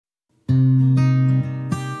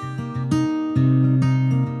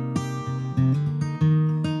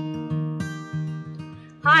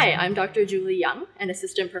I'm Dr. Julie Young, an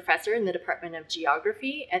assistant professor in the Department of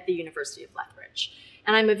Geography at the University of Lethbridge,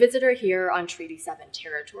 and I'm a visitor here on Treaty 7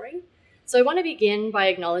 territory. So I want to begin by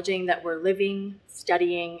acknowledging that we're living,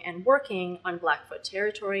 studying, and working on Blackfoot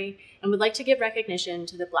territory, and would like to give recognition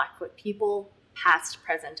to the Blackfoot people, past,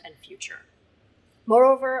 present, and future.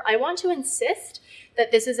 Moreover, I want to insist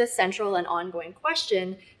that this is a central and ongoing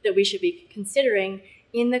question that we should be considering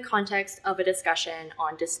in the context of a discussion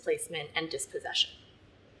on displacement and dispossession.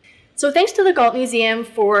 So thanks to the Galt Museum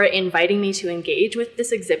for inviting me to engage with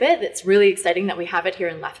this exhibit. It's really exciting that we have it here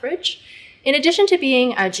in Lethbridge. In addition to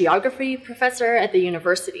being a geography professor at the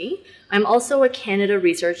university, I'm also a Canada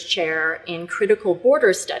Research Chair in Critical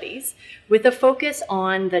Border Studies with a focus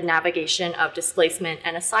on the navigation of displacement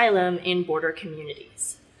and asylum in border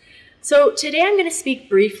communities. So today I'm going to speak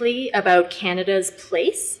briefly about Canada's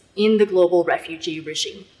place in the global refugee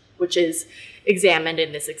regime, which is examined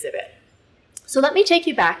in this exhibit. So let me take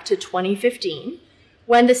you back to 2015,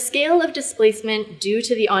 when the scale of displacement due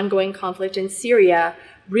to the ongoing conflict in Syria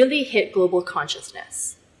really hit global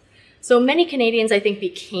consciousness. So many Canadians, I think,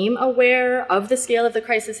 became aware of the scale of the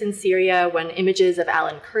crisis in Syria when images of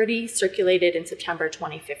Alan Kurdi circulated in September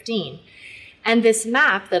 2015. And this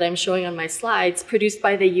map that I'm showing on my slides, produced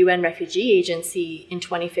by the UN Refugee Agency in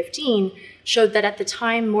 2015, showed that at the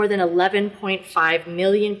time, more than 11.5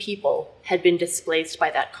 million people had been displaced by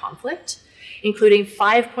that conflict, including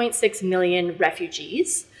 5.6 million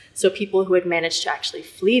refugees, so people who had managed to actually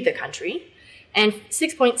flee the country, and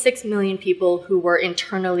 6.6 million people who were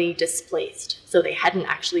internally displaced, so they hadn't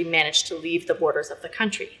actually managed to leave the borders of the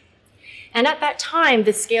country. And at that time,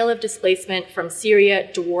 the scale of displacement from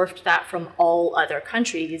Syria dwarfed that from all other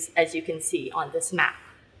countries, as you can see on this map.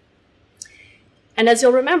 And as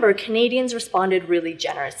you'll remember, Canadians responded really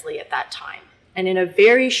generously at that time. And in a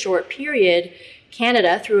very short period,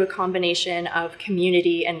 Canada, through a combination of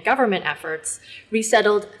community and government efforts,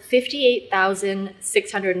 resettled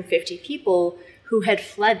 58,650 people who had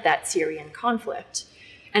fled that Syrian conflict.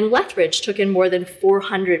 And Lethbridge took in more than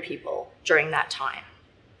 400 people during that time.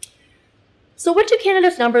 So what do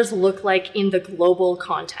Canada's numbers look like in the global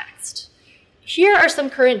context? Here are some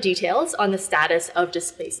current details on the status of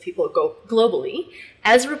displaced people globally,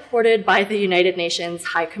 as reported by the United Nations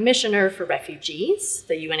High Commissioner for Refugees,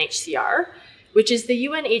 the UNHCR, which is the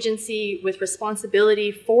UN agency with responsibility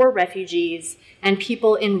for refugees and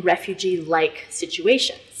people in refugee-like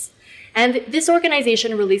situations. And this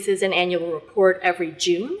organization releases an annual report every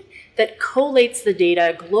June that collates the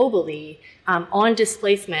data globally on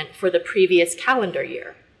displacement for the previous calendar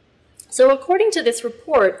year. So according to this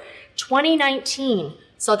report, 2019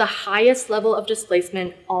 saw the highest level of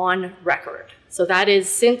displacement on record. So that is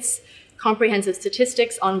since comprehensive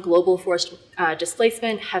statistics on global forced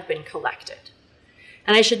displacement have been collected.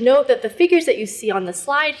 And I should note that the figures that you see on the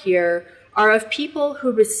slide here are of people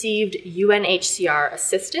who received UNHCR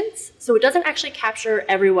assistance. So it doesn't actually capture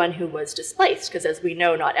everyone who was displaced, because as we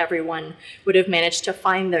know, not everyone would have managed to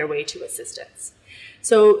find their way to assistance.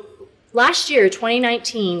 So last year,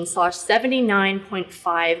 2019, saw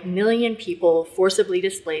 79.5 million people forcibly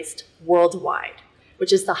displaced worldwide,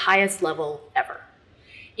 which is the highest level ever.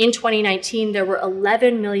 In 2019, there were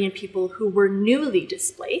 11 million people who were newly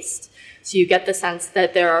displaced. So you get the sense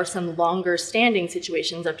that there are some longer standing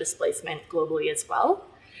situations of displacement globally as well.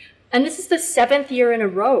 And this is the 7th year in a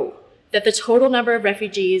row that the total number of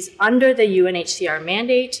refugees under the UNHCR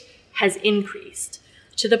mandate has increased,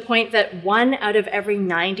 to the point that 1 out of every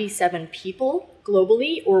 97 people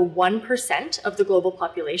globally, or 1% of the global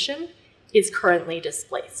population, is currently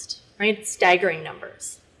displaced, right? Staggering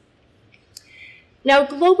numbers. Now,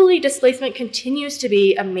 globally, displacement continues to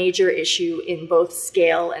be a major issue in both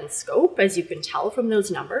scale and scope, as you can tell from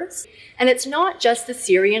those numbers. And it's not just the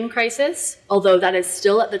Syrian crisis, although that is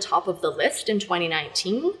still at the top of the list in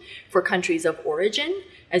 2019 for countries of origin,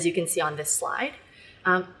 as you can see on this slide.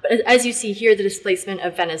 But as you see here, the displacement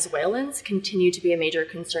of Venezuelans continue to be a major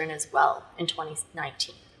concern as well in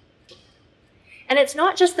 2019. And it's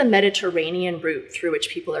not just the Mediterranean route through which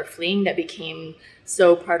people are fleeing that became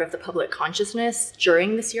so part of the public consciousness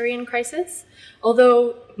during the Syrian crisis,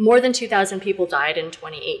 although more than 2,000 people died in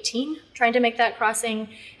 2018 trying to make that crossing,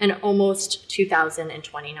 and almost 2,000 in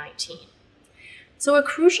 2019. So a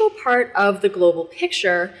crucial part of the global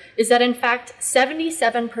picture is that, in fact,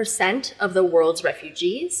 77% of the world's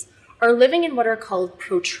refugees are living in what are called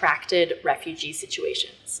protracted refugee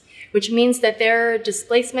situations, which means that their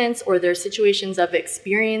displacements or their situations of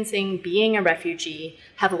experiencing being a refugee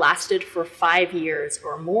have lasted for 5 years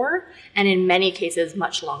or more, and in many cases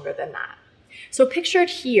much longer than that. So pictured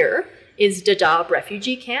here is Dadaab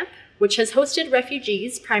refugee camp, which has hosted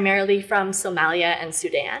refugees primarily from Somalia and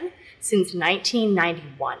Sudan since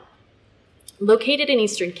 1991. Located in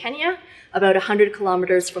eastern Kenya, about 100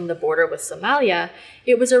 kilometers from the border with Somalia,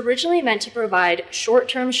 it was originally meant to provide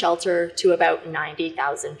short-term shelter to about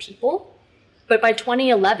 90,000 people. But by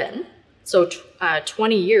 2011, so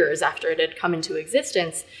 20 years after it had come into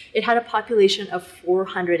existence, it had a population of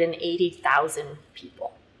 480,000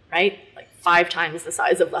 people, right? Like 5 times the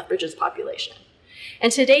size of Lethbridge's population.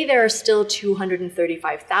 And today there are still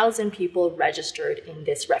 235,000 people registered in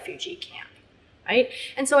this refugee camp. Right?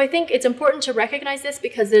 And so I think it's important to recognize this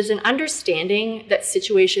because there's an understanding that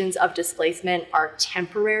situations of displacement are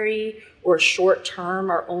temporary or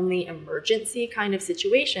short-term or only emergency kind of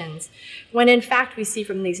situations, when in fact we see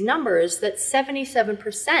from these numbers that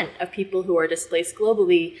 77% of people who are displaced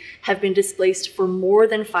globally have been displaced for more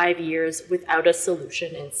than 5 years without a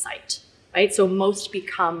solution in sight. Right? So most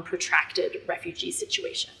become protracted refugee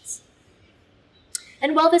situations.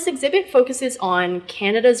 And while this exhibit focuses on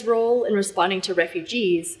Canada's role in responding to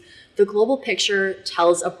refugees, the global picture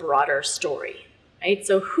tells a broader story, right?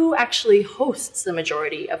 So who actually hosts the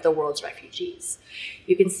majority of the world's refugees?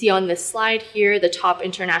 You can see on this slide here the top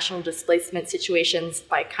international displacement situations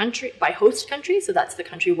by country, by host country. So that's the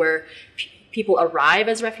country where people arrive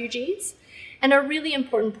as refugees. And a really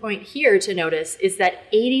important point here to notice is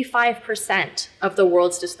that 85% of the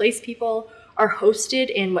world's displaced people are hosted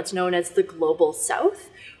in what's known as the Global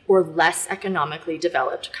South, or less economically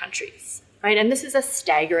developed countries, right? And this is a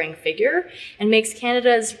staggering figure and makes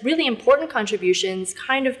Canada's really important contributions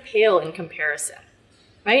kind of pale in comparison,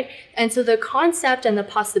 right? And so the concept and the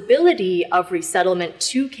possibility of resettlement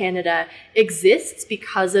to Canada exists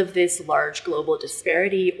because of this large global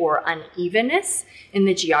disparity or unevenness in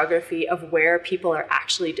the geography of where people are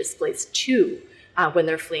actually displaced to when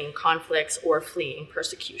they're fleeing conflicts or fleeing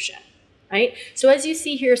persecution. Right? So as you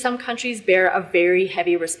see here, some countries bear a very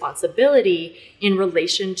heavy responsibility in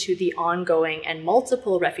relation to the ongoing and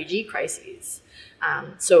multiple refugee crises.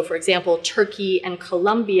 So for example, Turkey and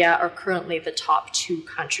Colombia are currently the top 2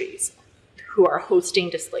 countries who are hosting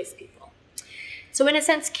displaced people. So in a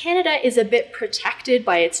sense, Canada is a bit protected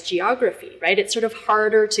by its geography, right? It's sort of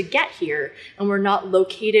harder to get here, and we're not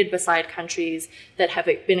located beside countries that have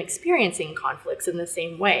been experiencing conflicts in the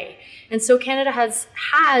same way. And so Canada has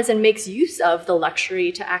and makes use of the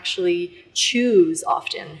luxury to actually choose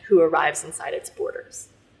often who arrives inside its borders.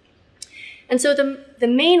 And so the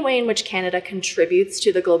main way in which Canada contributes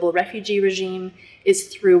to the global refugee regime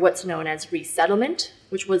is through what's known as resettlement,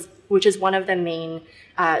 which is one of the main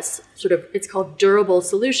it's called durable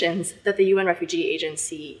solutions that the UN Refugee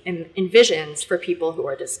Agency envisions for people who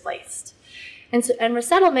are displaced. And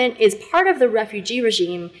resettlement is part of the refugee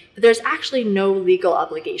regime, but there's actually no legal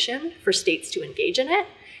obligation for states to engage in it.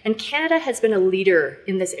 And Canada has been a leader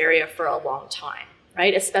in this area for a long time,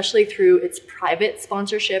 right? Especially through its private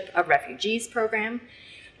sponsorship of refugees program.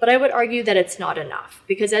 But I would argue that it's not enough,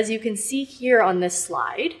 because as you can see here on this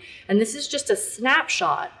slide, and this is just a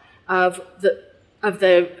snapshot of the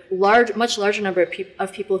much larger number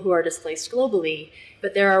of people who are displaced globally,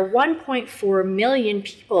 but there are 1.4 million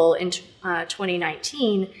people in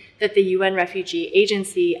 2019 that the UN Refugee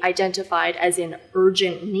Agency identified as in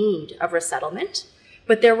urgent need of resettlement,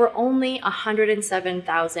 but there were only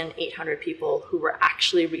 107,800 people who were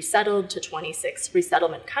actually resettled to 26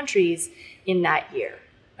 resettlement countries in that year.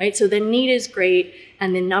 Right? So the need is great,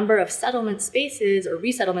 and the number of settlement spaces or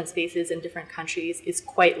resettlement spaces in different countries is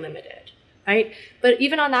quite limited. Right? But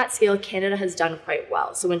even on that scale, Canada has done quite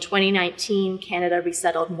well. So in 2019, Canada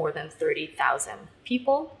resettled more than 30,000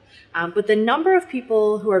 people. But the number of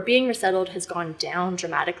people who are being resettled has gone down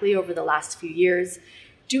dramatically over the last few years,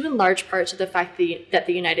 due in large part to the fact that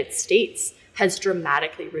the United States has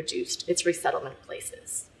dramatically reduced its resettlement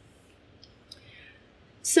places.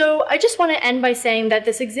 So I just want to end by saying that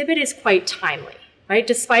this exhibit is quite timely. Right?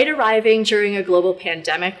 Despite arriving during a global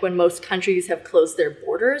pandemic when most countries have closed their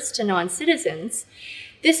borders to non-citizens,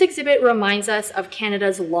 this exhibit reminds us of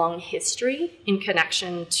Canada's long history in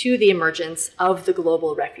connection to the emergence of the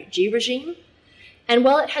global refugee regime. And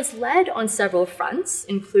while it has led on several fronts,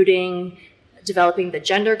 including developing the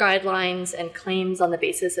gender guidelines and claims on the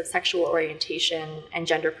basis of sexual orientation and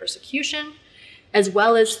gender persecution, as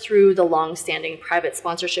well as through the long-standing private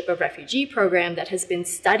sponsorship of refugee program that has been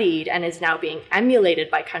studied and is now being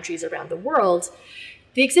emulated by countries around the world,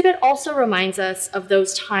 the exhibit also reminds us of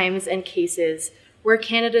those times and cases where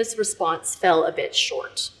Canada's response fell a bit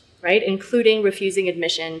short, right? Including refusing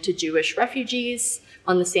admission to Jewish refugees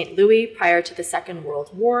on the St. Louis prior to the Second World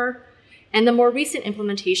War, and the more recent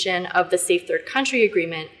implementation of the Safe Third Country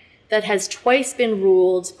Agreement that has twice been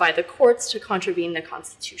ruled by the courts to contravene the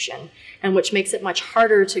Constitution, and which makes it much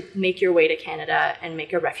harder to make your way to Canada and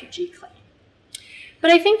make a refugee claim.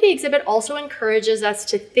 But I think the exhibit also encourages us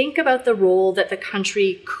to think about the role that the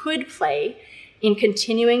country could play in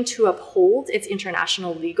continuing to uphold its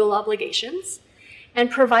international legal obligations and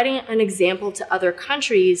providing an example to other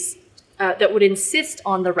countries that would insist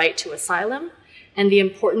on the right to asylum and the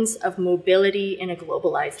importance of mobility in a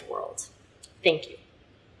globalized world. Thank you.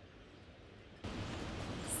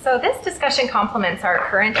 So this discussion complements our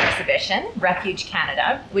current exhibition, Refuge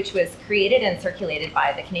Canada, which was created and circulated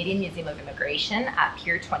by the Canadian Museum of Immigration at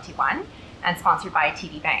Pier 21 and sponsored by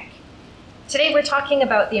TD Bank. Today we're talking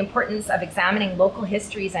about the importance of examining local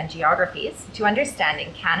histories and geographies to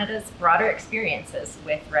understanding Canada's broader experiences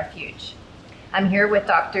with refuge. I'm here with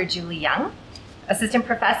Dr. Julie Young, Assistant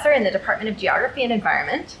Professor in the Department of Geography and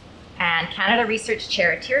Environment and Canada Research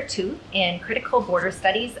Chair Tier 2 in Critical Border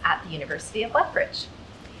Studies at the University of Lethbridge.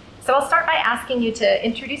 So I'll start by asking you to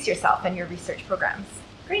introduce yourself and your research programs.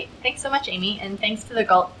 Great, thanks so much, Aimee, and thanks to the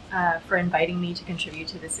Galt for inviting me to contribute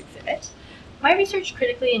to this exhibit. My research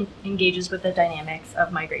critically engages with the dynamics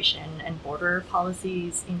of migration and border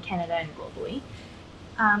policies in Canada and globally.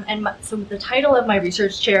 So the title of my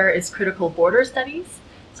research chair is Critical Border Studies.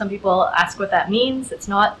 Some people ask what that means. It's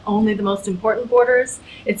not only the most important borders,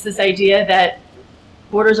 it's this idea that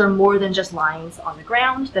borders are more than just lines on the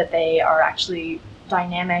ground, that they are actually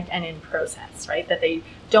dynamic and in process, right? That they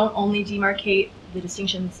don't only demarcate the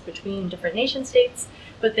distinctions between different nation states,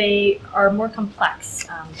 but they are more complex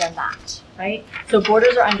than that, right? So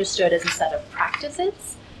borders are understood as a set of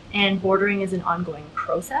practices, and bordering is an ongoing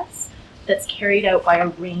process that's carried out by a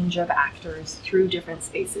range of actors through different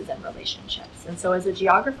spaces and relationships. And so as a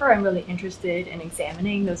geographer, I'm really interested in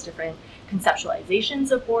examining those different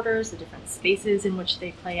conceptualizations of borders, the different spaces in which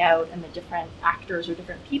they play out, and the different actors or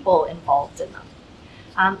different people involved in them.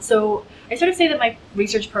 So I sort of say that my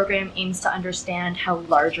research program aims to understand how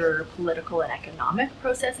larger political and economic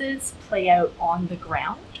processes play out on the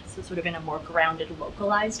ground, so sort of in a more grounded,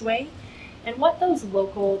 localized way, and what those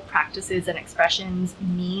local practices and expressions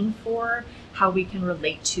mean for how we can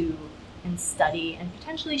relate to and study and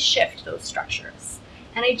potentially shift those structures.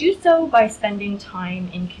 And I do so by spending time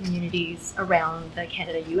in communities around the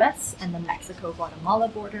Canada-US and the Mexico-Guatemala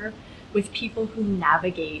border with people who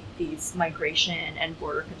navigate these migration and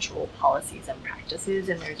border control policies and practices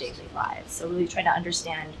in their daily lives. So really trying to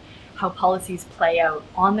understand how policies play out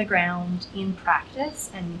on the ground in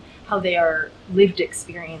practice and how they are lived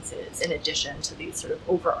experiences in addition to these sort of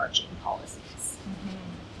overarching policies. Mm-hmm.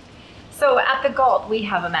 So at the Galt, we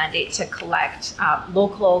have a mandate to collect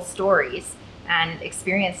local stories and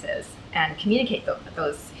experiences and communicate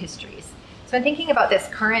those histories. So in thinking about this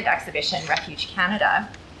current exhibition, Refuge Canada,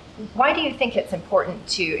 why do you think it's important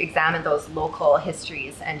to examine those local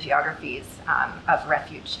histories and geographies of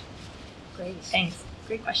refuge? Great, thanks.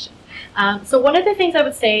 Great question. So one of the things I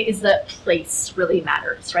would say is that place really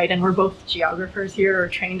matters, right? And we're both geographers here or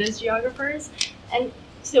trained as geographers. And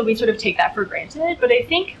so we sort of take that for granted, but I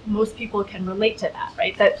think most people can relate to that,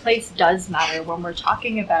 right? That place does matter when we're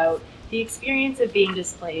talking about the experience of being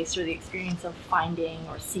displaced or the experience of finding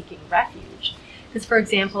or seeking refuge. Because, for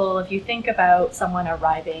example, if you think about someone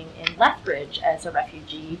arriving in Lethbridge as a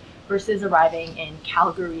refugee versus arriving in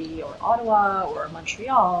Calgary or Ottawa or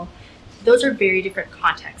Montreal, those are very different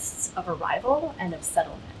contexts of arrival and of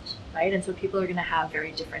settlement, right? And so people are going to have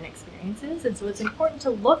very different experiences. And so it's important to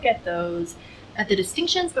look at those, at the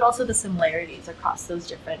distinctions, but also the similarities across those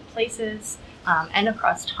different places and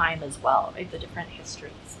across time as well, right? The different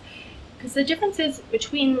histories. Because the differences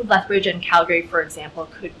between Lethbridge and Calgary, for example,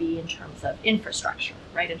 could be in terms of infrastructure,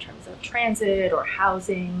 right? In terms of transit or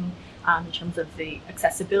housing, in terms of the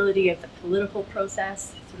accessibility of the political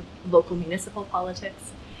process, sort of local municipal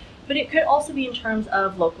politics. But it could also be in terms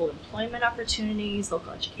of local employment opportunities,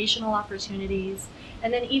 local educational opportunities,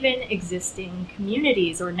 and then even existing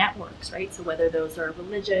communities or networks, right? So whether those are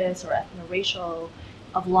religious or ethno-racial,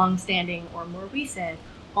 of long-standing or more recent,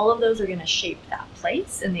 all of those are going to shape that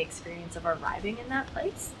place and the experience of arriving in that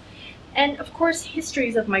place. And of course,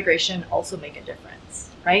 histories of migration also make a difference,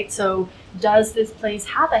 right? So does this place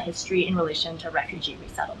have a history in relation to refugee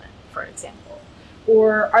resettlement, for example?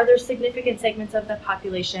 Or are there significant segments of the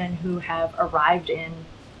population who have arrived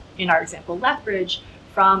in our example, Lethbridge,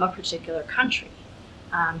 from a particular country,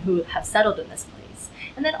 who have settled in this place?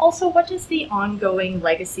 And then also, what is the ongoing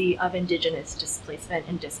legacy of Indigenous displacement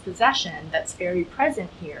and dispossession that's very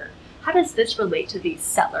present here? How does this relate to these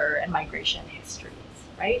settler and migration histories,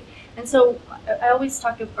 right? And so I always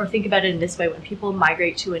talk or think about it in this way: when people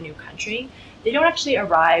migrate to a new country, they don't actually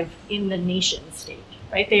arrive in the nation state,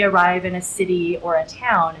 right? They arrive in a city or a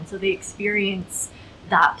town, and so they experience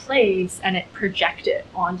that place and it project it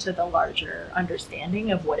onto the larger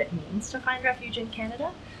understanding of what it means to find refuge in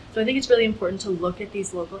Canada. So I think it's really important to look at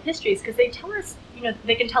these local histories because they tell us,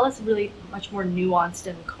 they can tell us really much more nuanced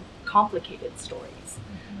and complicated stories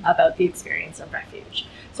about the experience of refuge.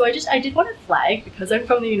 So I did want to flag, because I'm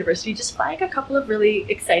from the university, just flag a couple of really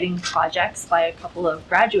exciting projects by a couple of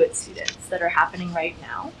graduate students that are happening right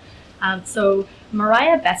now. So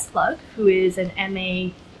Mariah Bestplug, who is an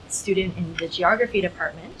MA student in the geography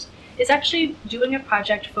department, is actually doing a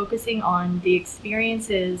project focusing on the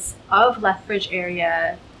experiences of Lethbridge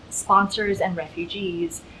area sponsors and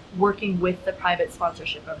refugees working with the private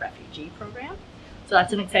sponsorship of refugee program. So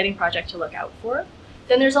that's an exciting project to look out for.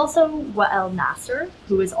 Then there's also Wael Nasser,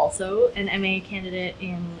 who is also an MA candidate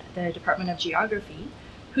in the Department of Geography,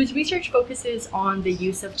 whose research focuses on the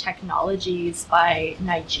use of technologies by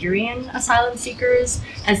Nigerian asylum seekers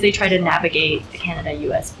as they try to navigate the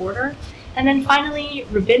Canada-US border. And then finally,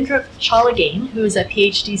 Rabindra Chalagain, who is a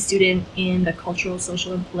PhD student in the Cultural,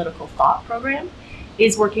 Social, and Political Thought program,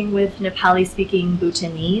 is working with Nepali-speaking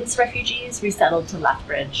Bhutanese refugees resettled to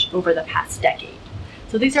Lethbridge over the past decade.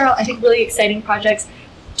 So these are, I think, really exciting projects,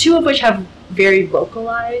 two of which have very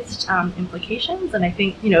localized implications. And I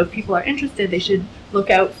think, if people are interested, they should look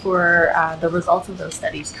out for the results of those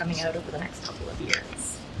studies coming out over the next couple of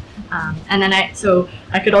years. And then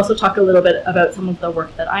I could also talk a little bit about some of the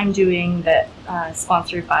work that I'm doing that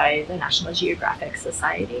sponsored by the National Geographic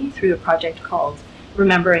Society through a project called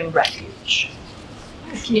Remembering Refuge.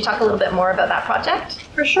 Can you talk a little bit more about that project?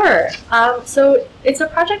 For sure. So it's a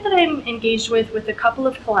project that I'm engaged with a couple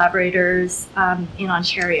of collaborators in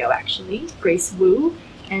Ontario, actually, Grace Wu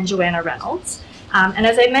and Joanna Reynolds. And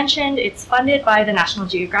as I mentioned, it's funded by the National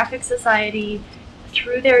Geographic Society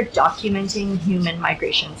through their Documenting Human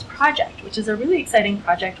Migrations project, which is a really exciting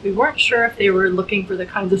project. We weren't sure if they were looking for the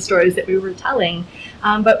kinds of stories that we were telling,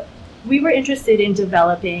 but we were interested in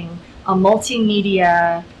developing a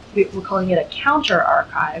multimedia, we're calling it a counter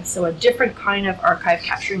archive, so a different kind of archive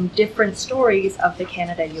capturing different stories of the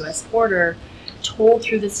Canada-US border, told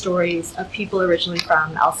through the stories of people originally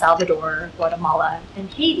from El Salvador, Guatemala, and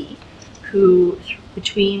Haiti, who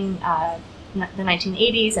between the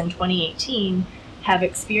 1980s and 2018 have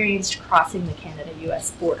experienced crossing the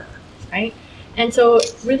Canada-US border, right? And so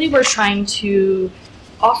really we're trying to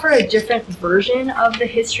offer a different version of the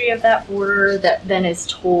history of that border that then is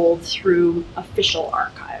told through official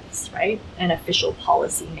archives, right? And official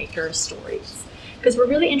policymaker stories. Because we're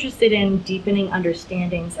really interested in deepening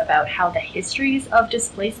understandings about how the histories of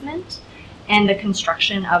displacement and the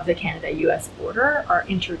construction of the Canada-US border are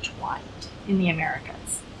intertwined in the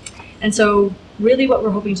Americas. And so really what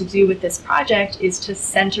we're hoping to do with this project is to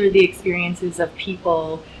center the experiences of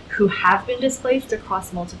people who have been displaced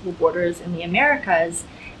across multiple borders in the Americas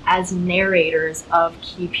as narrators of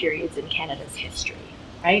key periods in Canada's history,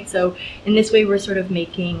 right? So in this way, we're sort of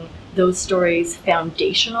making those stories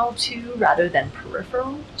foundational to, rather than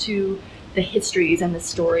peripheral to, the histories and the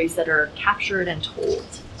stories that are captured and told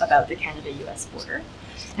about the Canada-US border.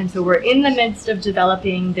 And so we're in the midst of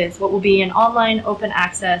developing this, what will be an online open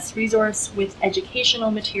access resource with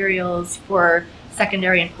educational materials for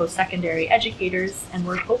secondary and post-secondary educators, and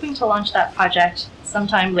we're hoping to launch that project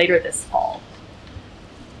sometime later this fall.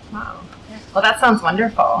 Wow. Well, that sounds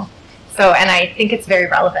wonderful. So, and I think it's very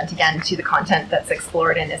relevant, again, to the content that's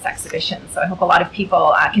explored in this exhibition. So I hope a lot of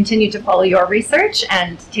people continue to follow your research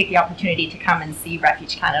and take the opportunity to come and see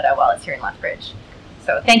Refuge Canada while it's here in Lethbridge.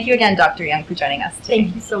 So thank you again, Dr. Young, for joining us today.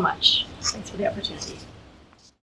 Thank you so much. Thanks for the opportunity.